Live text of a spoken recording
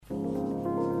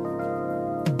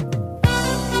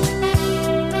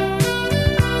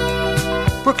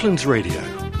Brooklands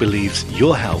Radio believes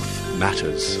your health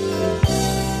matters.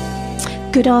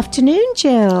 Good afternoon,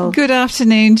 Jill. Good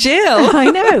afternoon, Jill. I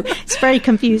know. It's very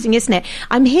confusing, isn't it?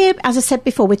 I'm here, as I said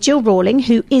before, with Jill Rawling,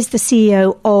 who is the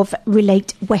CEO of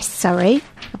Relate West Surrey.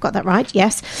 I've got that right,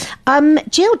 yes.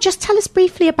 Jill, just tell us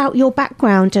briefly about your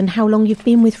background and how long you've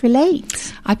been with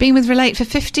Relate. I've been with Relate for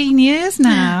 15 years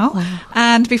now. Wow.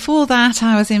 And before that,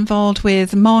 I was involved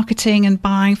with marketing and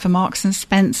buying for Marks &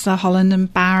 Spencer,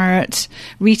 Holland & Barrett,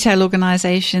 retail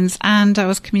organisations, and I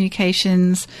was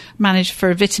communications manager for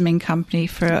a vitamin company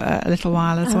for a little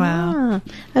while as well.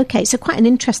 Okay, so quite an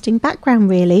interesting background,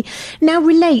 really. Now,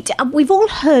 Relate, we've all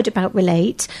heard about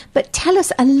Relate, but tell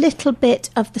us a little bit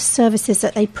of the services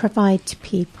that they provide to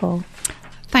people.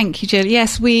 Thank you, Jill.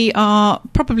 Yes, we are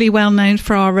probably well known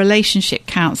for our relationship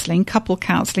counselling, couple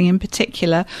counselling in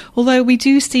particular, although we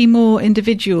do see more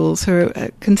individuals who are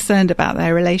concerned about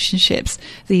their relationships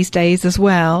these days as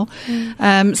well.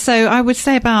 So I would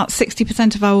say about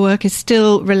 60% of our work is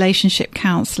still relationship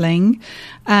counselling.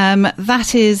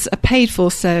 That is a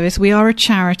paid-for service. We are a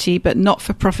charity, but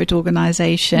not-for-profit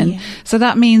organisation. Yeah. So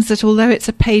that means that although it's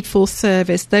a paid-for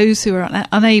service, those who are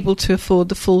unable to afford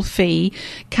the full fee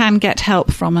can get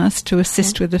help from us to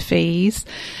assist with the fees.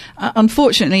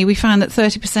 Unfortunately, we found that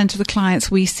 30% of the clients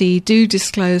we see do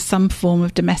disclose some form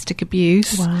of domestic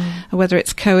abuse, whether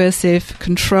it's coercive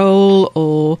control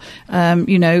or,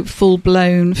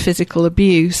 full-blown physical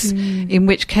abuse, in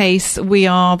which case we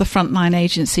are the frontline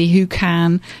agency who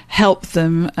can help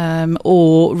them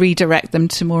or redirect them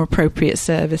to more appropriate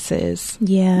services.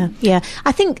 Yeah.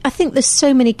 I think there's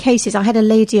so many cases. I had a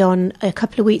lady on a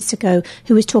couple of weeks ago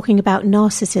who was talking about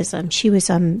narcissism.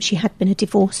 She had been a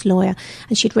divorce lawyer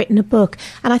and she'd written a book.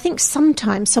 And I think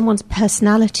sometimes someone's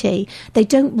personality, they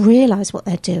don't realise what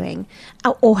they're doing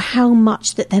or how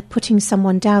much that they're putting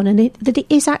someone down, and that it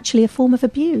is actually a form of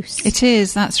abuse. It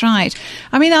is, that's right.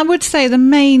 I mean, I would say the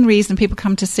main reason people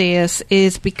come to see us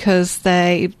is because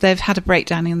they've had a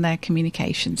breakdown in their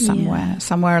communication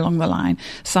somewhere along the line.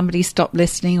 Somebody stopped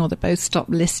listening or they both stopped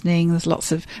listening. There's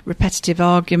lots of repetitive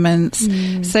arguments.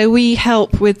 So we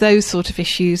help with those sort of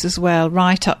issues as well,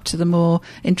 right up to the more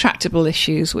intractable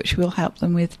issues, which we'll help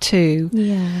them with too.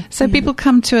 So people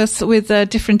come to us with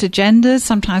different agendas.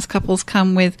 Sometimes couples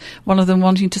come with one of them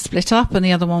wanting to split up and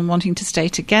the other one wanting to stay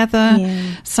together.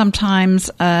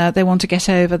 Sometimes they want to get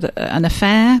over an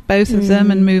affair, both of them,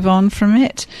 and move on from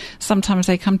it. Sometimes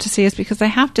they come to see us because they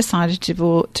have decided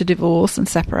to divorce and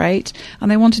separate, and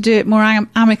they want to do it more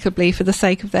amicably for the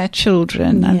sake of their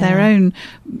children and their own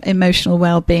emotional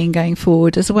well-being going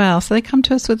forward as well. So they come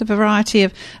to us with a variety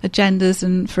of agendas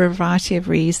and for a variety of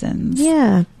reasons.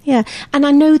 Yeah. And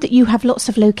I know that you have lots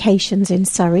of locations in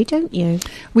Surrey, don't you?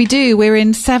 We do. We're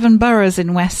in 7 boroughs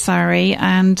in West Surrey,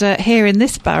 and here in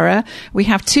this borough we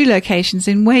have 2 locations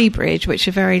in Weybridge, which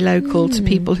are very local to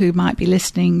people who might be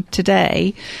listening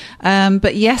today.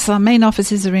 But yes, our main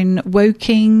offices are in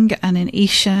Woking and in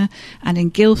Esher and in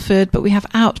Guildford, but we have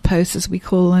outposts, as we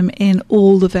call them, in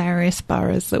all the various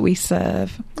boroughs that we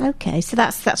serve. Okay, so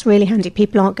that's really handy.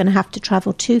 People aren't going to have to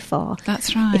travel too far.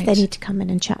 That's right. If they need to come in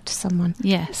and chat to someone.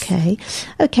 Yes.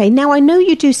 Okay. Now, I know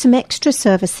you do some extra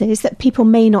services that people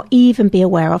may not even be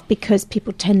aware of because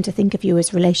people tend to think of you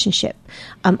as relationship,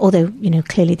 although,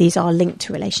 clearly these are linked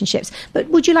to relationships. But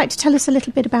would you like to tell us a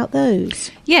little bit about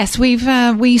those? Yes, we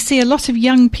see a lot of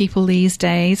young people these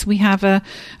days. We have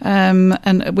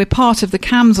and we're part of the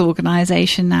CAMS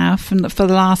organisation now for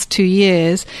the last 2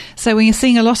 years. So we're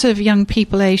seeing a lot of young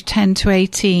people aged 10 to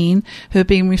 18 who are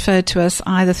being referred to us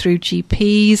either through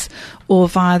GPs or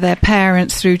via their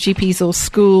parents through GPs or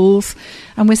schools.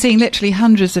 And we're seeing literally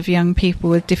hundreds of young people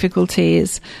with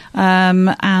difficulties.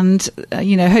 Hopefully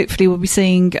we'll be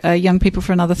seeing young people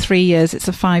for another 3 years. It's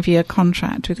a 5-year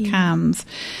contract with CAMS.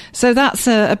 So that's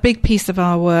a big piece of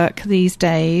our work these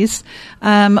days.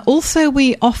 Also,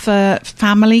 we offer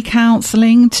family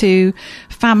counselling to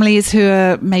families who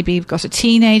are maybe got a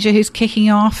teenager who's kicking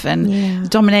off and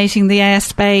dominating the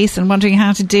airspace and wondering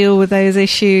how to deal with those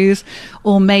issues.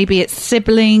 Or maybe it's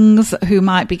siblings who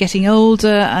might be getting older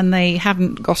and they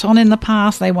haven't got on in the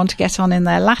past. They want to get on in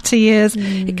their latter years.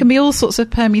 It can be all sorts of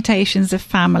permutations of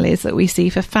families that we see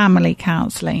for family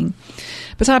counselling.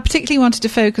 But I particularly wanted to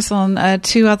focus on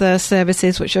 2 other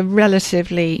services which are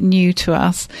relatively new to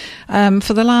us.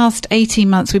 For the last 18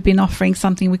 months, we've been offering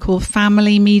something we call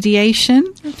family mediation.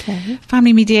 Okay.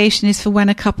 Family mediation is for when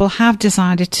a couple have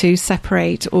decided to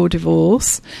separate or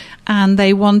divorce, and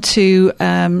they want to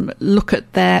look look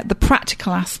at the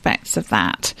practical aspects of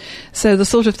that. So the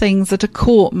sort of things that a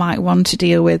court might want to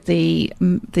deal with,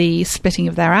 the splitting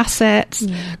of their assets,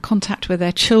 contact with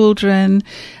their children.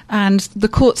 And the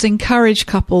courts encourage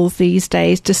couples these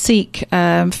days to seek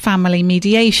family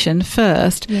mediation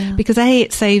first, because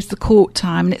it saves the court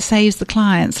time and it saves the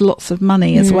clients lots of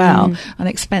money as well, and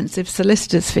expensive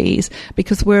solicitors' fees,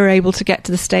 because we're able to get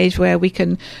to the stage where we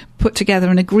can put together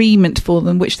an agreement for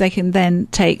them, which they can then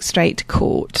take straight to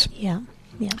court. Yeah.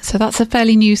 So that's a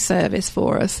fairly new service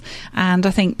for us, and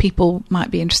I think people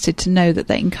might be interested to know that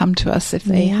they can come to us if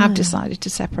they have decided to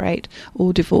separate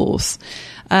or divorce.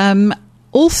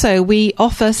 Also, we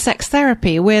offer sex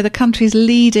therapy. We're the country's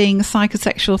leading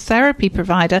psychosexual therapy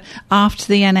provider after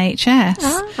the NHS.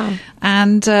 Ah.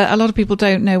 And a lot of people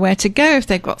don't know where to go if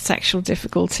they've got sexual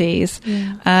difficulties.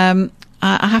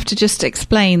 I have to just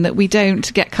explain that we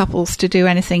don't get couples to do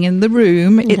anything in the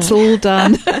room. No. It's all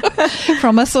done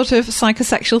from a sort of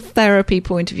psychosexual therapy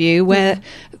point of view, where,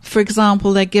 for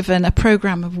example, they're given a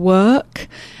program of work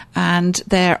and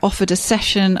they're offered a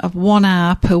session of 1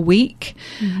 hour per week,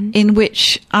 in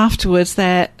which afterwards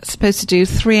they're supposed to do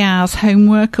 3 hours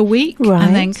homework a week,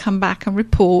 and then come back and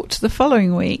report the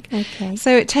following week. Okay.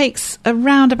 So it takes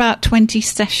around about 20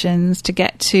 sessions to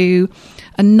get to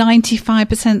a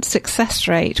 95% success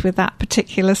rate with that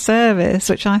particular service,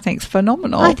 which I think is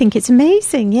phenomenal. I think it's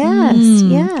amazing.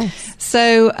 Yes.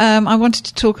 So I wanted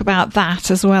to talk about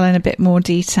that as well in a bit more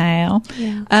detail.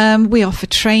 We offer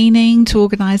training to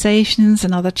organisations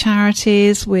and other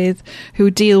charities who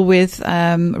deal with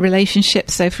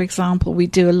relationships. So, for example, we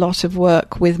do a lot of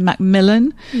work with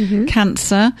Macmillan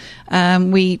Cancer.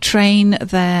 We train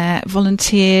their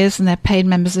volunteers and their paid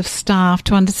members of staff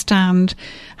to understand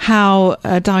how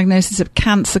a diagnosis of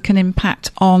cancer can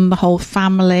impact on the whole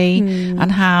family,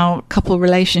 and how couple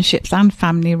relationships and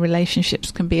family relationships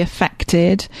can be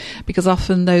affected, because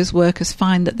often those workers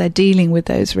find that they're dealing with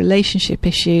those relationship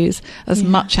issues as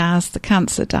much as the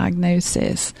cancer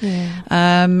diagnosis.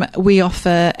 We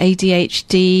offer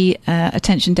ADHD,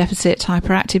 attention deficit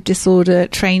hyperactive disorder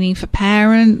training for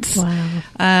parents.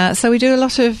 So we do a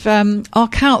lot of our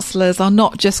counsellors are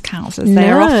not just counsellors,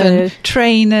 they're often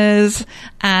trainers,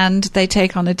 and they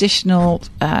take on additional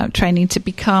training to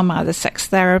become either sex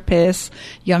therapists,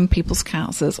 young people's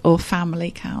counsellors, or family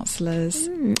counsellors.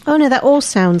 Oh no, that all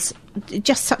sounds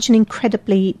just such an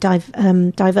incredibly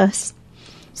diverse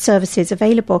services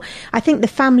available. I think the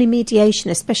family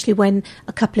mediation, especially when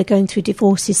a couple are going through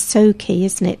divorce, is so key,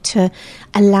 isn't it, to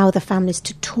allow the families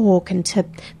to talk and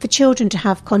for children to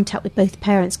have contact with both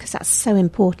parents, because that's so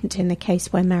important in the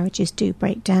case where marriages do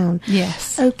break down.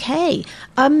 Yes. Okay.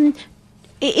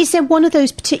 Is there one of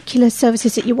those particular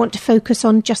services that you want to focus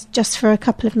on just for a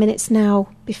couple of minutes now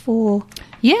before?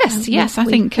 Yes. I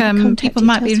think people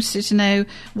might be interested to know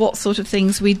what sort of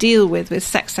things we deal with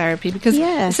sex therapy, because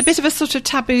it's a bit of a sort of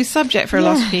taboo subject for a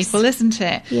lot of people, isn't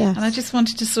it? Yes. And I just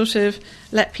wanted to sort of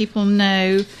let people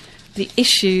know the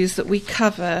issues that we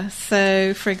cover.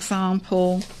 So, for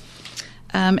example,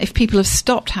 if people have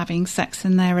stopped having sex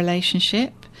in their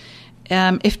relationship,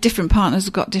 if different partners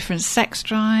have got different sex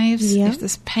drives, if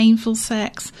there's painful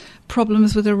sex,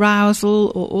 problems with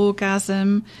arousal or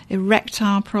orgasm,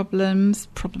 erectile problems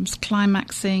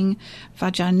climaxing,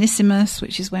 vaginismus,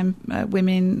 which is when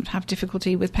women have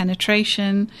difficulty with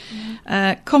penetration,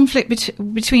 conflict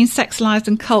between sex lives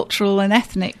and cultural and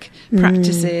ethnic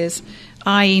practices,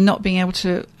 i.e. not being able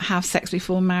to have sex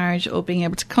before marriage or being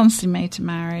able to consummate a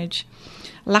marriage.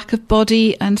 Lack of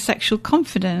body and sexual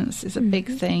confidence is a big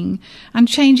thing, and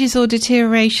changes or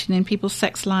deterioration in people's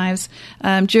sex lives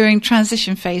during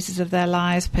transition phases of their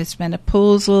lives,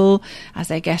 postmenopausal, as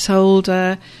they get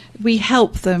older. We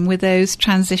help them with those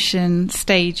transition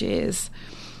stages.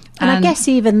 And I guess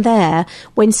even there,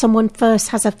 when someone first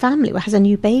has a family or has a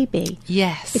new baby.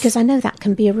 Yes. Because I know that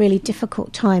can be a really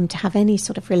difficult time to have any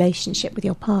sort of relationship with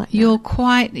your partner.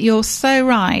 You're so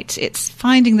right. It's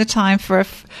finding the time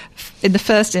in the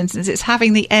first instance, it's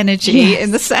having the energy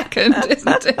in the second,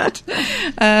 isn't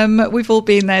it? We've all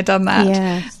been there, done that.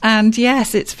 Yes. And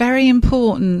yes, it's very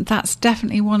important. That's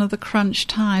definitely one of the crunch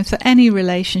times for any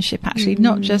relationship, actually,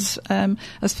 not just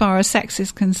as far as sex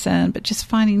is concerned, but just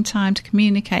finding time to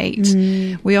communicate.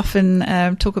 We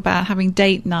often talk about having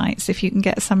date nights, if you can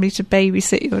get somebody to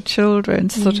babysit your children,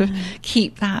 to sort of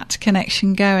keep that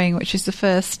connection going, which is the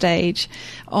first stage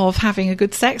of having a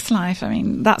good sex life. I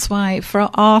mean, that's why for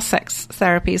our sex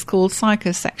therapy is called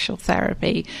psychosexual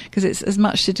therapy, because it's as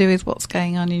much to do with what's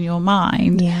going on in your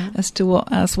mind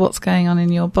as what's going on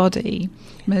in your body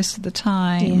most of the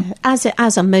time. As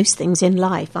are most things in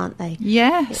life, aren't they?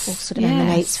 Yes. It all sort of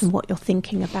emanates from what you're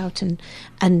thinking about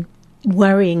and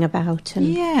worrying about. And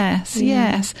yes.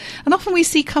 And often we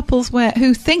see couples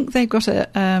who think they've got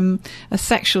a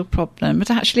sexual problem, but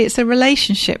actually it's a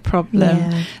relationship problem.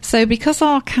 Yeah. So because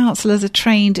our counsellors are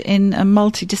trained in a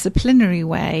multidisciplinary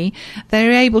way,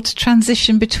 they're able to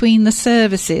transition between the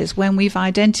services when we've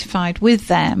identified with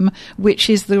them which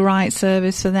is the right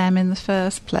service for them in the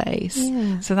first place.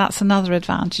 Yeah. So that's another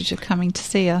advantage of coming to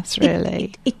see us,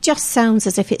 really. It just sounds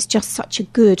as if it's just such a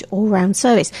good all-round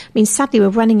service. I mean, sadly, we're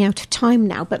running out of time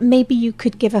now, but maybe you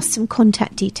could give us some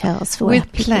contact details for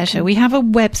With pleasure. We have a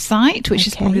website, which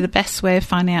is probably the best way of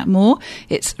finding out more.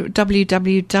 It's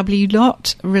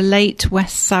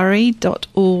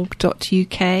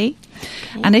www.relatewestsurrey.org.uk.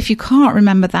 And if you can't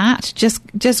remember that,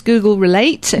 just Google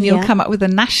Relate and you'll come up with a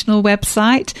national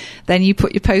website. Then you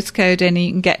put your postcode in and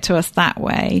you can get to us that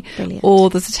way. Brilliant. Or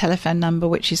there's a telephone number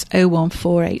which is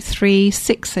 01483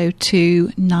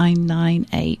 602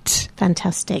 998.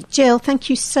 Fantastic. Jill,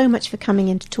 thank you so much for coming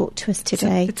in to talk to us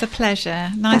today. It's a pleasure.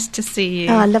 Nice to see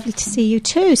you. Lovely to see you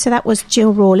too. So that was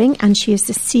Jill Rawling, and she is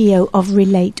the CEO of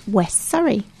Relate West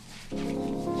Surrey.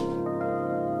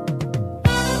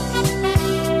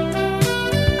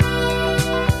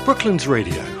 Brooklands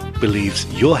Radio believes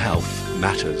your health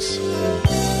matters.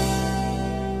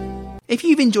 If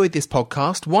you've enjoyed this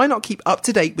podcast, why not keep up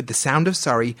to date with the sound of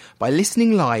Surrey by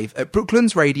listening live at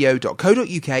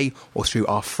brooklandsradio.co.uk or through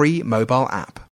our free mobile app.